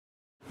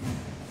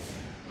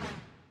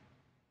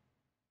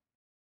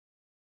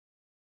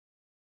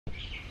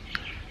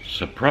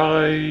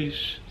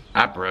Surprise!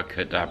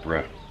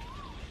 Abracadabra,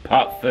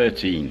 part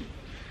 13.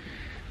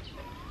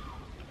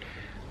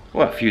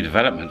 Well, a few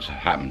developments have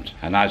happened,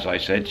 and as I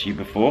said to you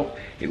before,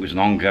 it was an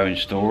ongoing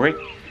story.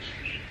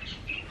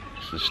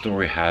 So the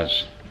story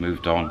has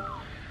moved on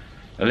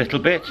a little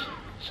bit.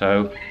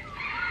 So,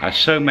 as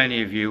so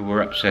many of you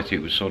were upset it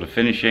was sort of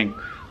finishing,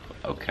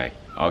 okay,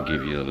 I'll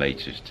give you the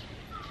latest.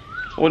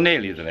 Or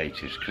nearly the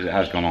latest, because it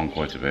has gone on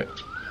quite a bit.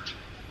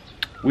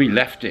 We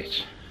left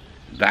it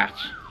that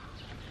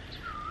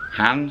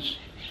Hans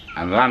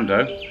and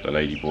Lando, the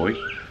lady boy,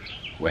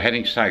 were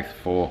heading south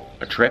for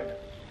a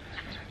trip.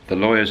 The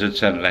lawyers had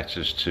sent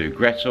letters to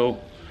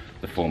Gretel,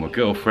 the former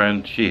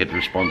girlfriend. She had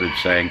responded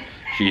saying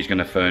she's going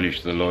to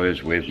furnish the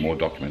lawyers with more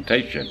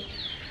documentation.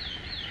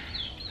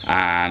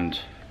 And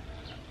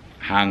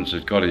Hans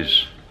had got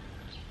his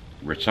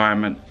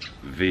retirement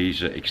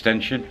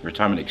extension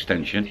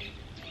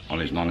on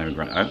his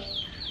non-immigrant home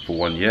for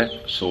 1 year,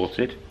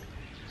 sorted.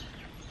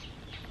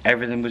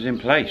 Everything was in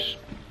place.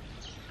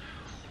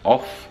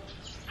 Off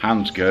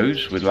Hans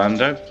goes with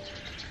Lando,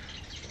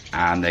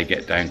 and they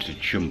get down to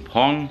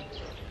Chumpon,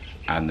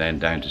 and then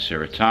down to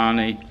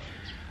Siratani,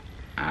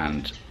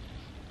 and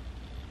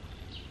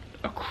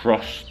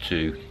across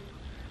to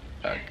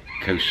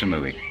Koh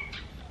Samui.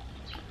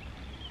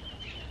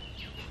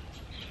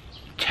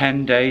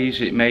 10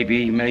 days, it may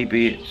be,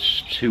 maybe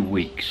it's 2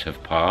 weeks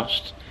have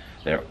passed.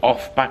 They're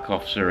back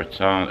off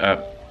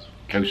Siratani,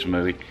 Koh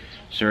Samui,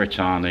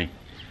 Siratani,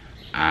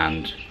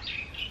 and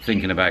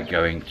thinking about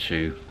going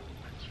to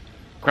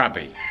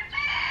Krabi.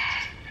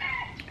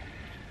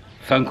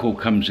 Phone call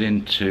comes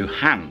in to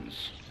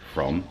Hans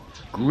from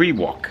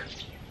Griwok,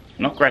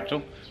 not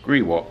Gretel,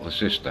 Griwok, the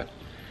sister,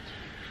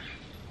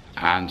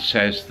 and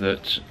says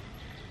that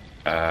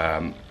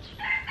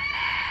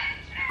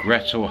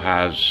Gretel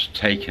has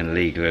taken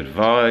legal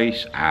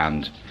advice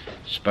and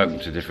spoken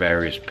to the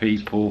various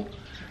people,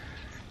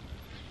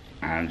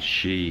 and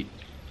she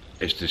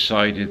has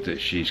decided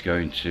that she's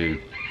going to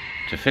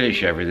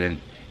finish everything.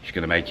 She's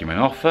going to make him an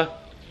offer.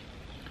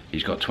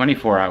 He's got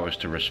 24 hours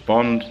to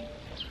respond.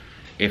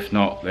 If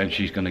not, then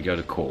she's going to go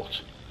to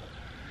court.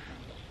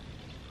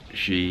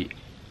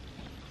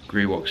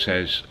 Griwok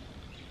says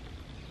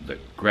that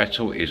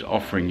Gretel is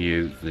offering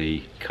you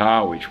the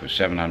car, which was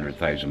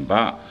 700,000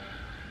 baht,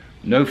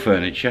 no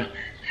furniture,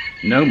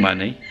 no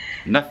money,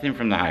 nothing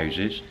from the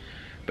houses,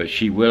 but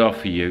she will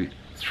offer you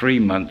 3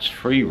 months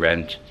free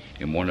rent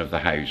in one of the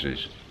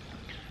houses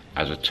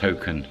as a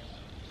token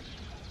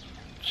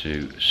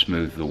to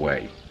smooth the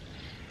way.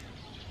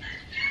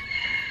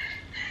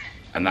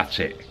 And that's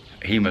it.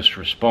 He must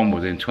respond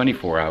within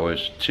 24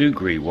 hours to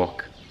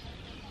Griwok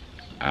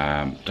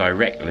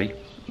directly,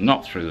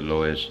 not through the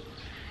lawyers.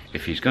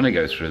 If he's going to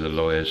go through the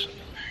lawyers,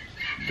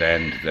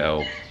 then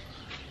they'll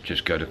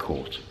just go to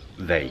court.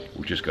 They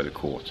will just go to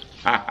court.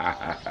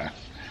 But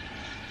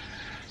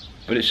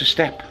it's a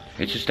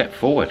step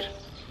forward.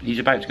 He's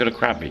about to go to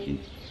Krabi.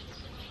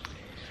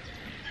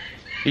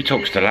 He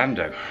talks to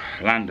Lando.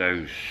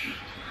 Lando's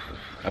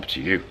up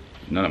to you,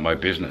 none of my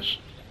business.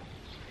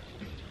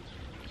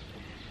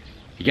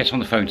 He gets on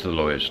the phone to the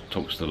lawyers,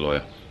 talks to the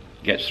lawyer,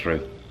 gets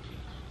through,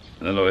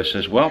 and the lawyer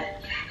says, well,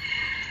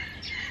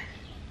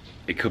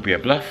 it could be a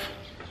bluff.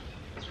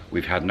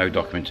 We've had no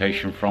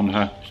documentation from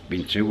her. It's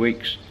been 2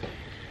 weeks.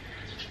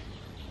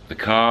 The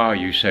car,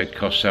 you said,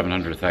 cost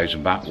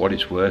 700,000 baht. What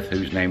it's worth,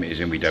 whose name it is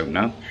in, we don't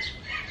know.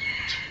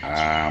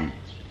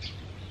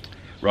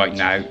 Right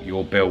now,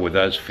 your bill with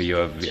us for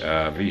your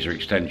visa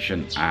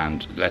extension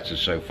and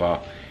letters so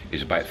far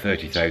is about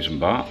 30,000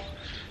 baht.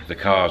 The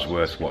car's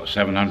worth, what,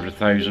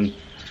 700,000?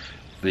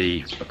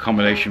 The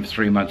accommodation for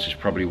 3 months is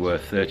probably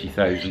worth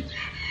 30,000.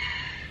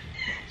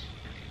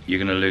 You're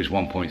going to lose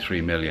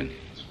 1.3 million,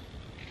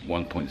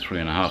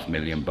 1.3.5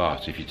 million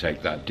baht if you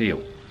take that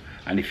deal.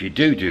 And if you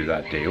do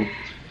that deal,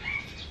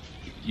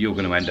 you're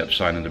going to end up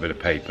signing a bit of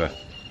paper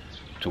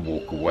to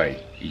walk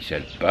away. He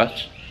said,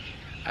 but,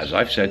 as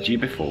I've said to you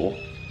before,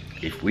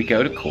 if we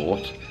go to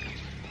court,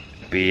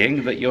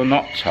 being that you're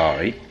not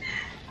Thai,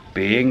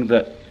 being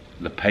that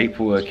the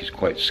paperwork is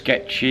quite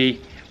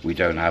sketchy, we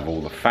don't have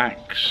all the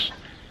facts,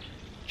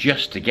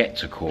 just to get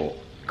to court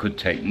could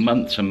take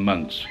months and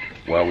months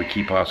while we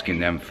keep asking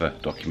them for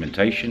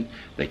documentation.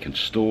 They can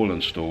stall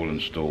and stall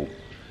and stall.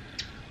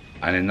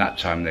 And in that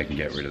time they can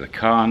get rid of the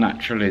car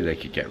naturally, they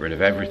could get rid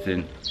of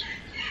everything,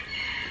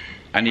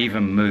 and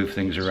even move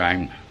things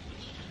around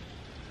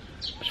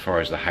as far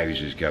as the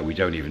houses go. We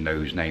don't even know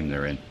whose name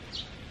they're in.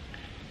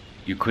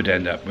 You could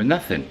end up with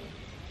nothing.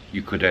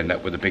 You could end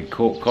up with a big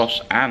court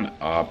cost and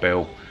our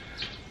bill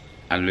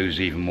and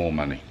lose even more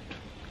money.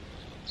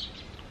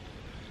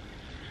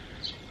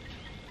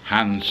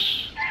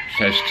 Hans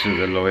says to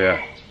the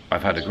lawyer,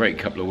 I've had a great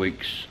couple of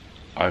weeks.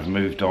 I've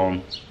moved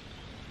on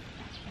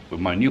with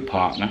my new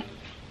partner,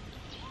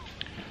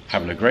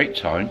 having a great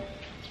time.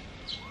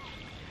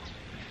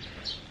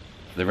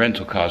 The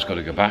rental car's got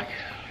to go back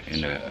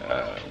in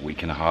a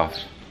week and a half.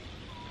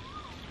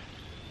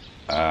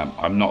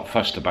 I'm not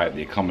fussed about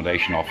the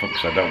accommodation offer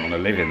because I don't want to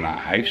live in that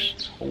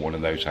house or one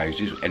of those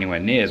houses, anywhere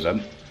near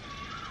them.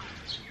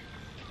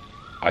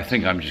 I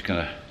think I'm just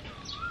going to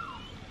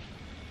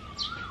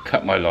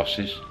cut my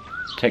losses,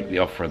 take the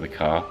offer of the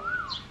car,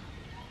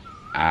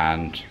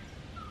 and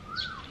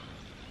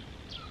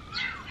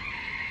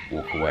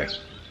walk away.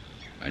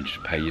 And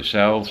just pay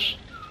yourselves,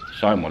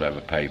 sign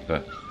whatever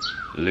paper,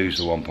 lose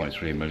the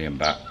 1.3 million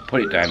back,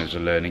 put it down as a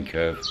learning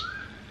curve,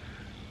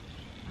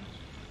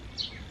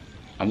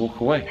 and walk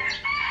away.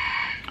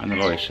 And the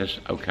lawyer says,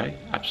 okay,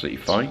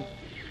 absolutely fine.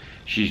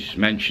 She's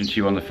mentioned to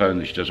you on the phone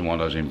that she doesn't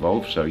want us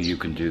involved, so you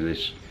can do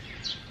this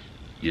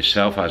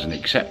yourself as an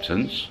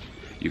acceptance.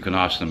 You can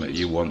ask them that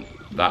you want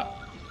that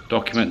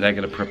document they're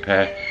going to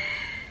prepare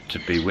to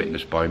be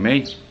witnessed by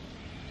me,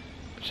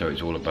 so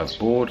it's all above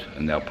board,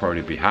 and they'll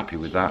probably be happy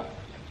with that.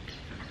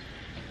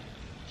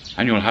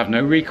 And you'll have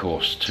no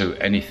recourse to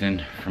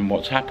anything from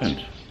what's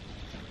happened.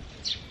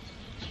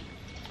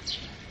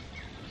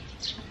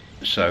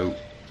 So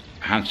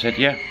Hans said,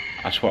 yeah,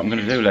 that's what I'm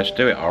going to do, let's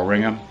do it. I'll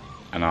ring them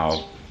and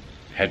I'll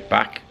head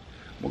back,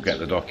 we'll get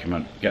the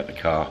document, get the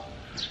car.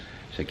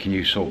 Said, can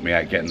you sort me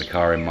out getting the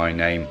car in my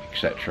name,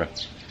 etc.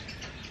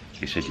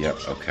 He said, yep,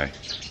 okay.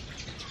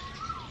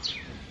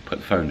 Put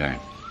the phone down.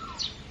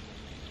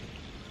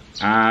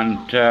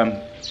 And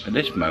at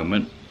this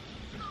moment,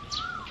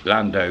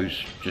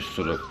 Lando's just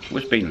sort of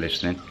was been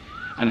listening,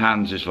 and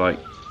Hans is like,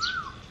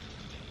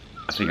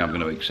 I think I'm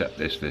going to accept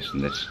this, this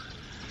and this.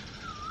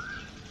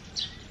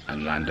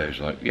 And Lando's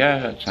like, yeah,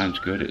 that sounds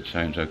good, it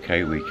sounds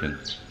okay, we can,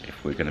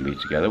 if we're going to be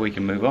together, we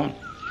can move on.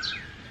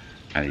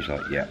 And he's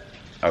like, yeah,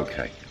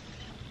 okay.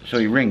 So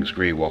he rings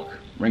Grewok,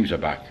 rings her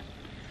back,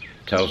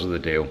 tells her the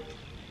deal.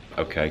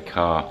 Okay,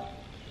 car,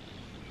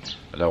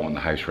 I don't want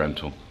the house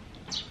rental.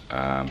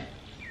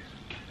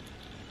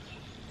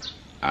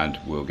 And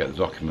we'll get the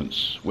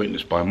documents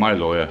witnessed by my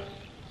lawyer.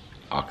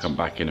 I'll come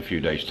back in a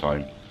few days'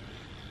 time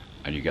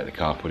and you get the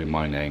car put in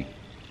my name,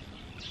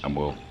 and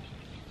we'll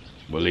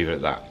leave it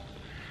at that.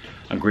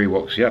 And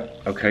Grewok's,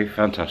 yep, okay,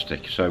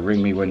 fantastic. So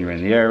ring me when you're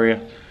in the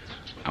area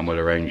and we'll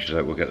arrange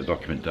that we'll get the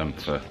document done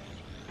for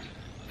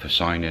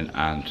signing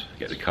and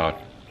get the car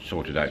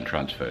sorted out and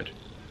transferred.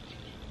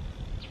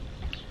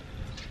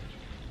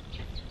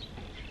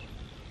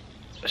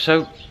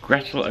 So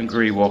Gretel and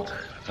Grewok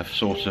have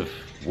sort of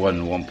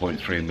won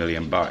 1.3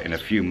 million baht in a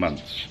few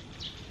months.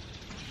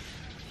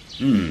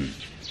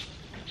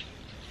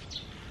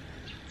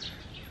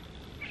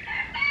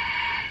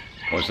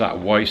 Was that a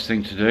wise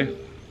thing to do?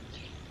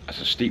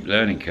 That's a steep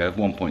learning curve,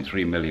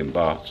 1.3 million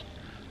baht.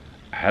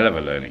 A hell of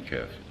a learning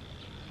curve.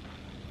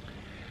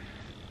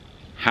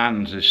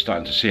 Hans is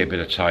starting to see a bit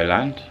of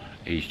Thailand.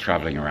 He's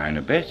travelling around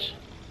a bit.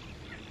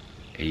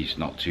 He's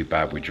not too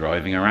bad with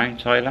driving around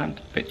Thailand.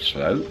 A bit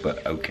slow,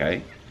 but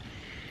okay.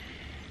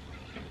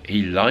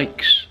 He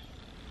likes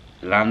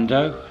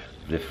Lando.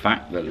 The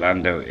fact that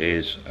Lando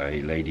is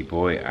a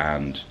ladyboy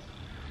and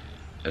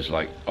has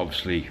like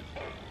obviously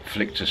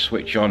flicked a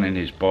switch on in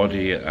his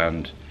body,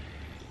 and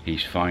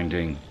he's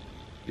finding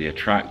the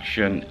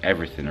attraction,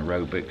 everything,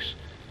 aerobics,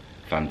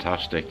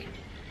 fantastic.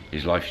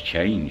 His life's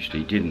changed.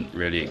 He didn't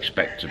really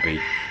expect to be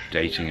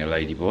dating a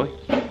ladyboy,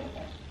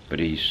 but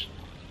he's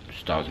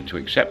starting to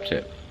accept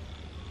it.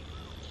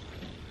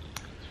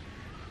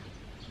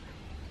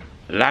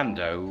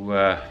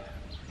 Lando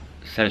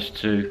says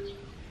to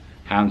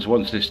Hans,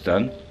 once this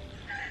done,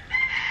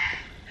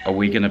 are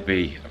we going to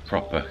be a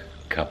proper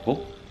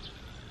couple?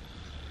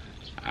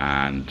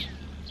 And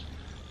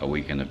are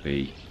we going to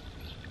be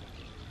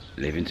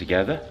living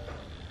together?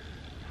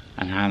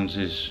 And Hans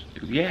is,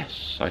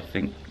 yes, I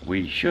think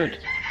we should.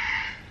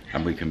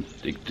 And we can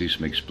do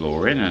some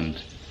exploring,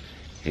 and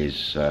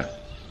his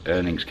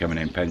earnings coming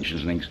in,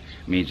 pensions and things,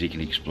 means he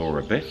can explore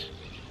a bit.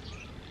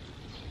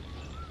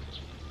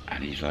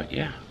 And he's like,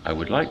 yeah, I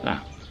would like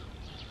that.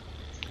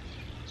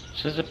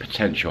 So there's a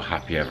potential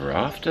happy ever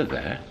after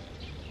there.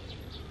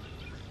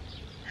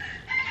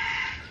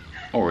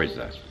 Or is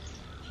there?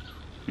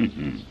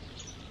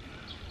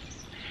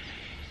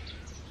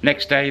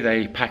 Next day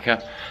they pack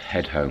up,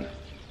 head home.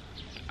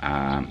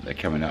 They're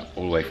coming up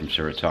all the way from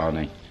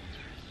Suratani,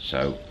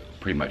 so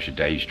pretty much a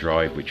day's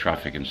drive with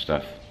traffic and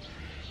stuff.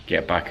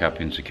 Get back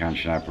up into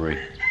Kanchanaburi,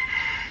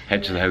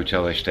 head to the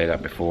hotel they stayed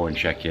at before and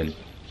check in.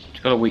 It's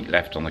got a week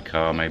left on the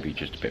car, maybe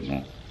just a bit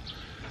more.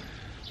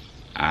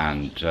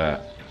 And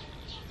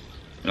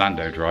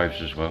Lando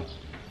drives as well.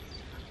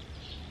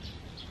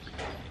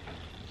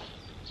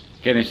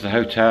 Getting into the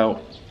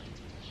hotel,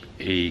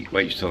 he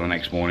waits till the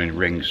next morning,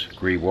 rings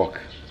Grewok.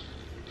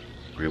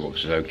 Grewok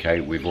says, okay,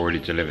 we've already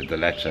delivered the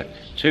letter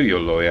to your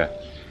lawyer.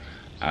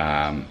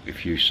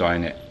 If you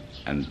sign it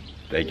and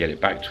they get it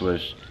back to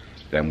us,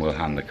 then we'll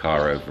hand the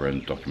car over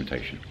and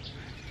documentation.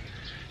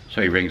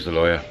 So he rings the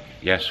lawyer.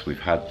 Yes, we've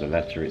had the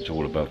letter, it's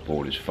all above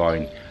board, it's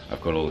fine.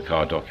 I've got all the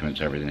car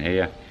documents, everything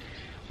here.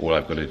 All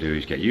I've got to do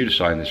is get you to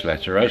sign this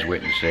letter as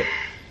witness it,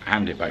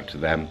 hand it back to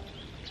them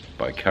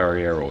by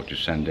courier or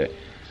just send it,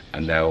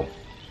 and they'll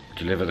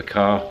deliver the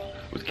car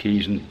with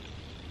keys and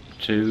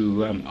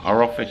to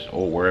our office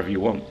or wherever you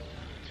want.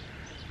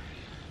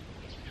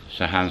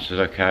 So Hans says,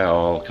 okay,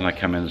 can I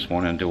come in this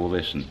morning and do all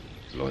this? And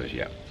the lawyer's,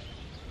 yeah.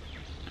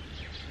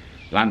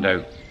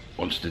 Lando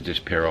wants to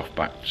disappear off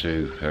back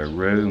to her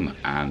room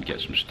and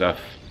get some stuff,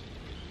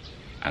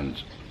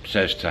 and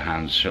says to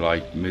Hans, shall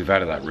I move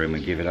out of that room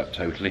and give it up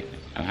totally?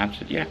 And Hans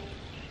said, yeah.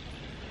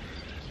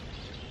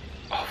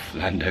 Off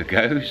Lando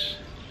goes,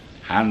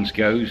 Hans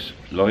goes,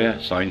 lawyer,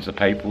 signs the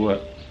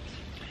paperwork.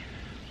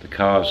 The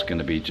car's going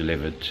to be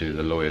delivered to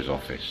the lawyer's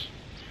office.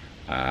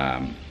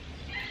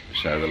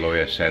 So the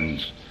lawyer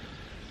sends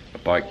a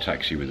bike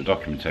taxi with the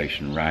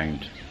documentation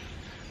round,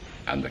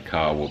 and the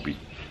car will be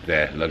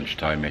there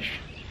lunchtime-ish.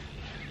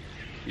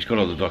 He's got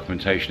all the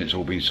documentation, it's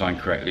all been signed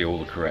correctly, all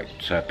the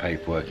correct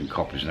paperwork and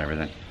copies and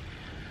everything.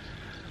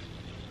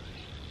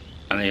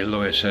 And the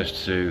lawyer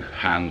says to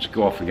Hans,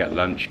 go off and get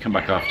lunch, come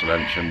back after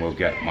lunch and we'll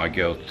get my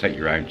girl to take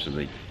you around to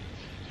the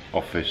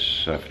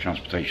office for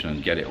transportation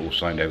and get it all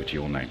signed over to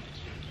your name.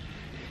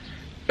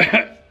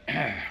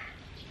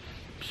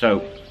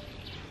 So,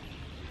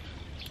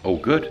 all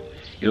good,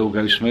 it all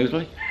goes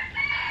smoothly.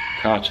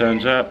 Car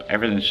turns up,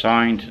 everything's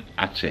signed,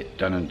 that's it,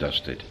 done and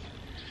dusted.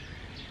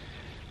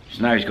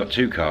 So now he's got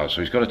two cars,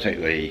 so he's got to take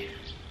the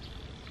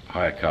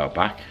hire car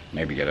back,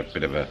 maybe get a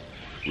bit of a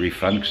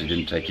refund because he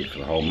didn't take it for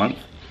the whole month.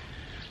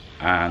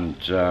 And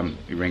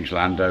he rings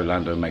Lando.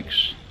 Lando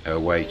makes her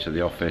way to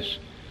the office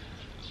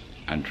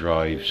and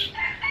drives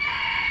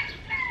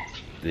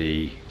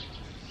the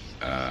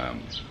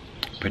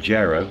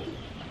Pajero,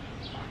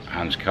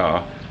 Hans'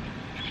 car,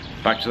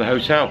 back to the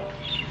hotel.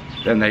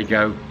 Then they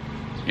go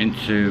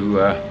into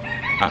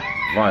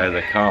via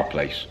the car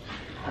place,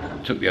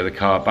 took the other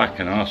car back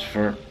and asked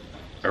for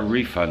a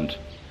refund.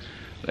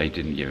 They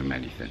didn't give him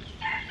anything,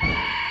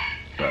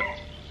 but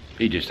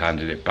he just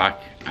handed it back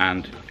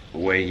and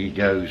away he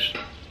goes.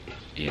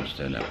 He didn't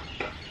turn up.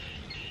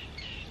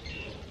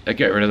 They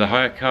get rid of the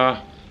hire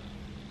car,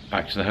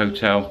 back to the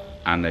hotel,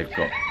 and they've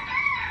got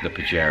the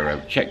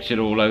Pajero. Checked it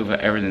all over,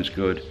 everything's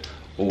good,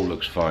 all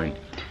looks fine,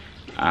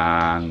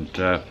 and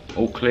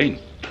all clean.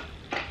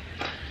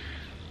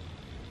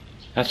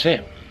 That's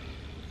it.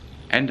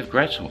 End of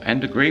Gretel,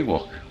 end of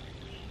Grewalk.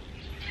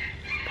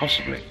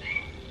 Possibly.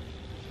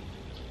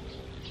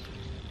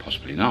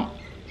 Possibly not.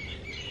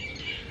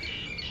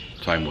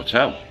 Time will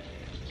tell.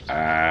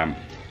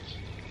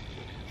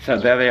 So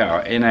there they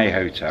are in a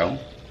hotel.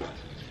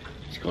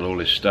 He's got all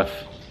his stuff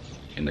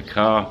in the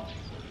car.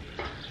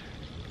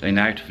 They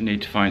now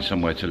need to find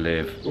somewhere to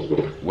live.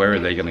 Where are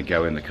they going to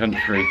go in the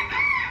country?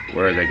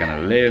 Where are they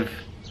going to live?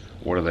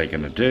 What are they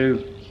going to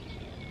do?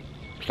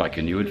 It's like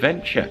a new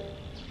adventure.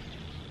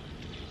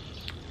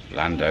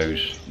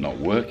 Lando's not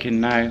working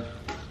now.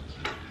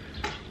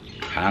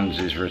 Hans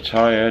is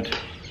retired.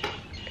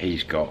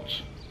 He's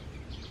got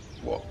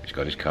what? He's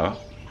got his car.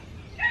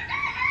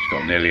 He's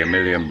got nearly 1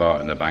 million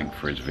baht in the bank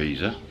for his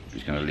visa.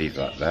 He's going to leave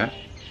that there.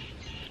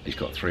 He's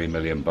got 3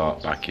 million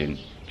baht back in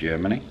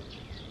Germany.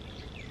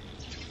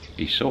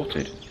 He's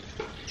sorted.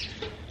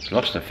 He's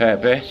lost a fair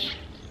bit.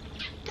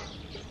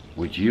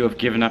 Would you have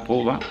given up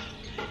all that?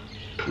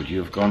 Would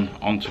you have gone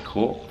on to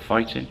court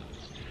fighting?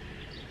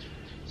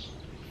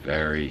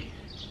 Very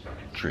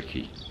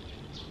tricky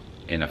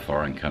in a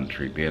foreign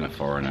country, being a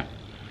foreigner.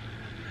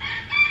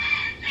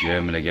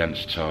 German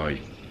against Thai.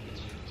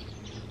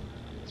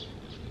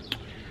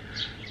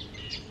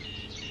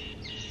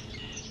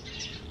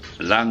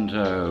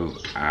 Lando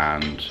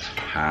and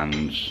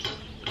Hans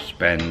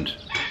spend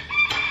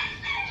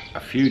a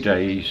few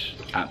days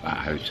at that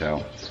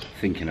hotel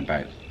thinking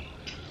about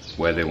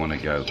where they want to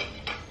go.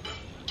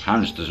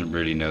 Hans doesn't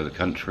really know the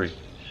country.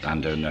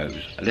 Lando knows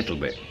a little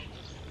bit.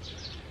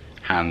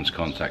 Hans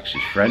contacts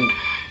his friend,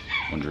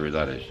 wonder who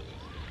that is,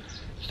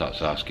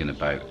 starts asking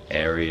about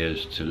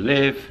areas to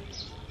live,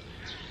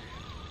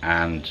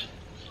 and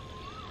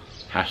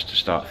has to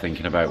start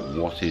thinking about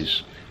what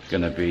is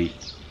going to be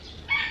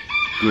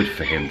good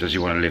for him. Does he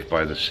want to live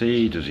by the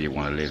sea? Does he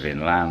want to live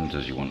inland?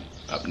 Does he want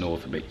up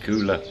north a bit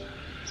cooler?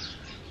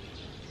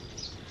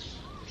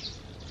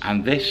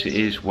 And this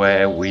is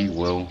where we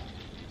will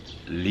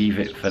leave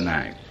it for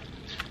now.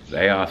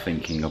 They are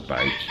thinking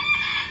about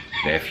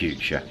their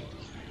future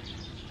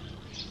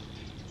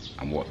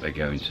and what they're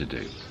going to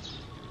do.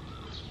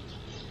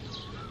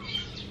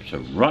 So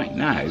right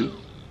now,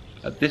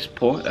 at this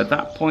point, at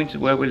that point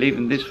where we're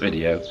leaving this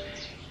video,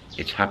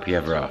 it's happy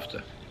ever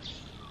after.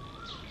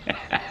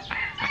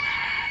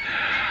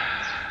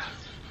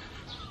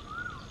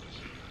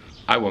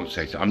 I won't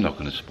say so, I'm not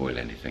going to spoil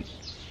anything.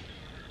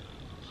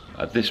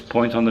 At this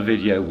point on the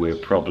video, we're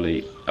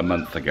probably a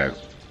month ago.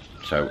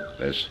 So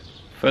there's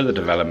further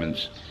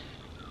developments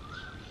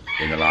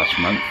in the last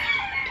month.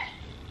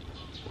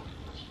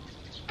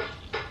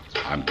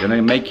 I'm going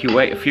to make you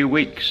wait a few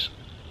weeks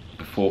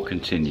before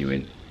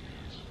continuing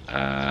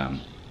the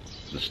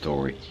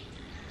story.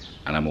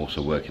 And I'm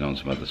also working on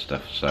some other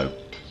stuff. So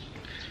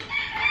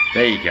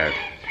there you go.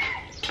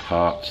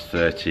 Part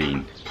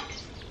 13.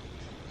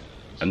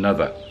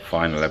 Another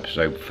final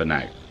episode for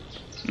now.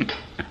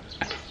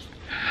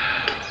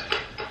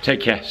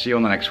 Take care. See you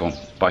on the next one.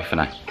 Bye for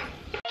now.